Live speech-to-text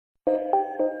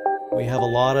We have a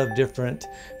lot of different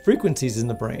frequencies in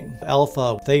the brain: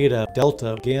 alpha, theta,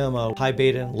 delta, gamma, high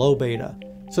beta, and low beta.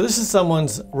 So this is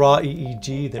someone's raw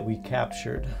EEG that we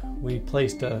captured. We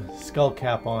placed a skull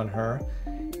cap on her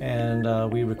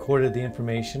and we recorded the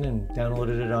information and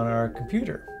downloaded it on our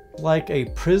computer. Like a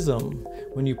prism,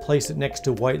 when you place it next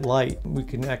to white light, we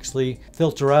can actually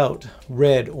filter out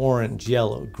red, orange,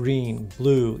 yellow, green,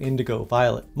 blue, indigo,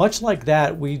 violet. Much like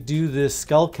that, we do this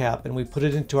skull cap and we put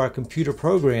it into our computer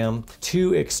program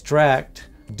to extract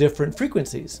different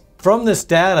frequencies. From this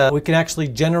data, we can actually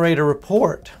generate a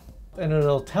report, and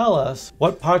it'll tell us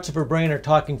what parts of our brain are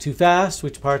talking too fast,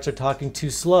 which parts are talking too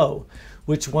slow,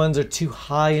 which ones are too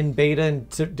high in beta in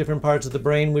different parts of the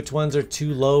brain, which ones are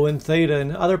too low in theta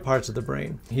in other parts of the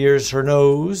brain. Here's her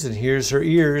nose and here's her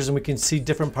ears, and we can see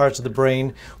different parts of the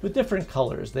brain with different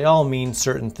colors. They all mean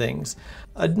certain things.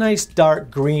 A nice dark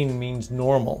green means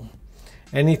normal.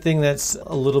 Anything that's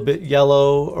a little bit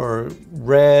yellow or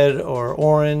red or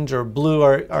orange or blue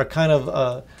are kind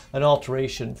of an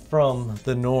alteration from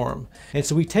the norm. And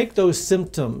so we take those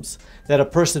symptoms that a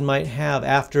person might have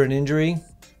after an injury,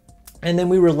 and then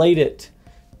we relate it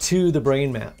to the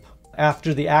brain map.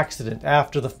 After the accident,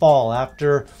 after the fall,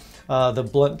 after the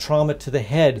blunt trauma to the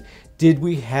head, did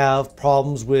we have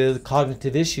problems with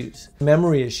cognitive issues,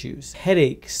 memory issues,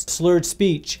 headaches, slurred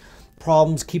speech,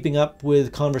 problems keeping up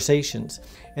with conversations?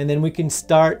 And then we can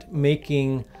start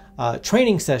making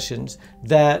training sessions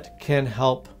that can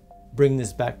help bring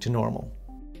this back to normal.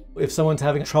 If someone's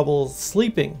having trouble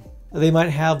sleeping, they might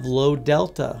have low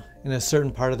delta in a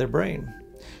certain part of their brain.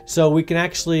 So we can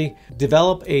actually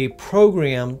develop a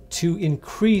program to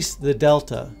increase the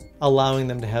delta, allowing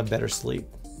them to have better sleep.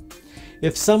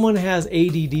 If someone has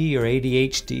ADD or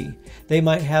ADHD, they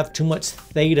might have too much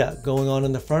theta going on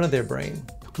in the front of their brain.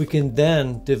 We can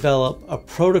then develop a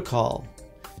protocol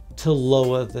to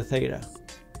lower the theta.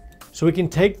 So we can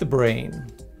take the brain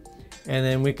and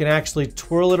then we can actually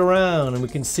twirl it around and we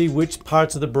can see which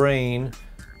parts of the brain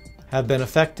have been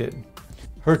affected.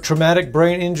 Her traumatic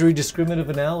brain injury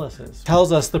discriminative analysis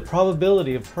tells us the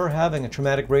probability of her having a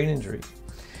traumatic brain injury.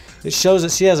 It shows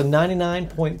that she has a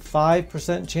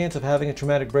 99.5% chance of having a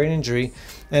traumatic brain injury,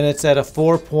 and it's at a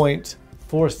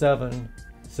 4.47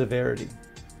 severity.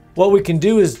 What we can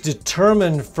do is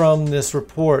determine from this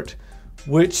report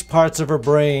which parts of her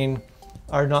brain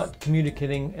are not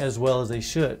communicating as well as they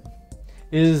should.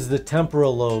 Is the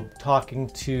temporal lobe talking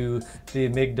to the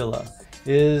amygdala?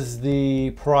 Is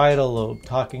the parietal lobe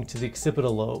talking to the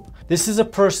occipital lobe? This is a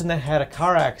person that had a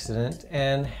car accident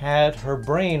and had her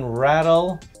brain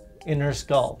rattle in her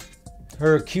skull.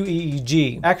 Her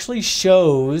QEEG actually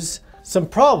shows some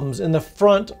problems in the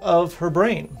front of her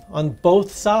brain on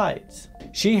both sides.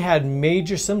 She had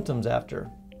major symptoms after.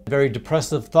 Very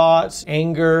depressive thoughts,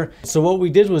 anger. So what we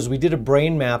did was we did a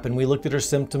brain map and we looked at her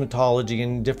symptomatology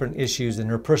and different issues and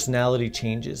her personality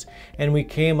changes. And we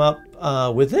came up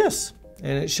with this.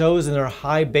 And it shows in her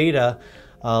high beta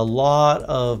a lot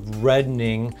of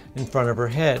reddening in front of her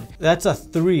head. That's a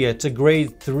 3, it's a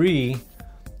grade 3,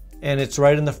 and it's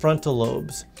right in the frontal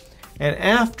lobes. And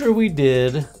after we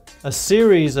did a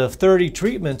series of 30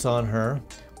 treatments on her,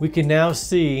 we can now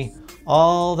see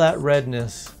all that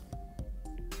redness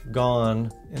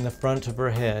gone in the front of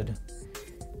her head.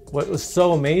 What was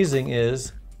so amazing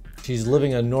is she's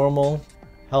living a normal,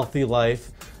 healthy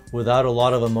life without a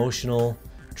lot of emotional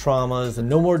traumas, and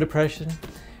no more depression,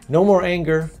 no more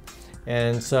anger.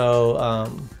 And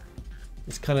so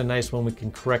it's kind of nice when we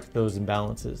can correct those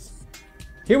imbalances.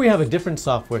 Here we have a different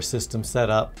software system set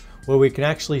up where we can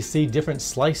actually see different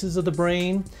slices of the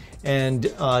brain and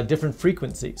different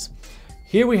frequencies.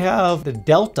 Here we have the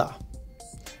delta,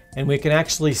 and we can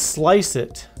actually slice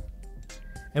it,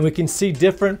 and we can see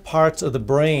different parts of the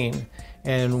brain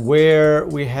and where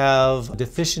we have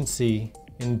deficiency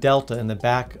in delta in the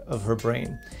back of her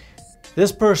brain.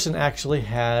 This person actually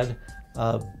had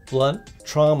blunt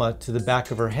trauma to the back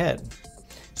of her head.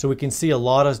 So we can see a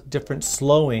lot of different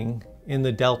slowing in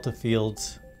the delta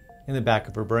fields in the back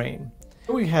of her brain.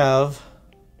 Here we have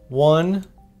 1,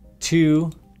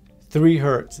 2, 3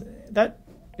 hertz. That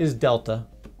is delta.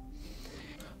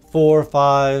 4,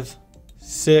 5,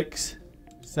 6,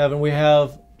 7. We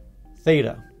have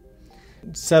theta.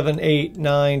 7, 8,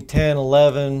 9, 10,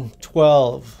 11,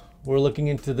 12. We're looking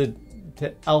into the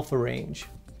alpha range.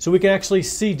 So we can actually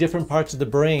see different parts of the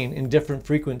brain in different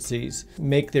frequencies,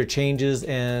 make their changes,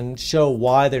 and show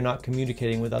why they're not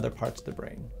communicating with other parts of the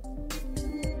brain.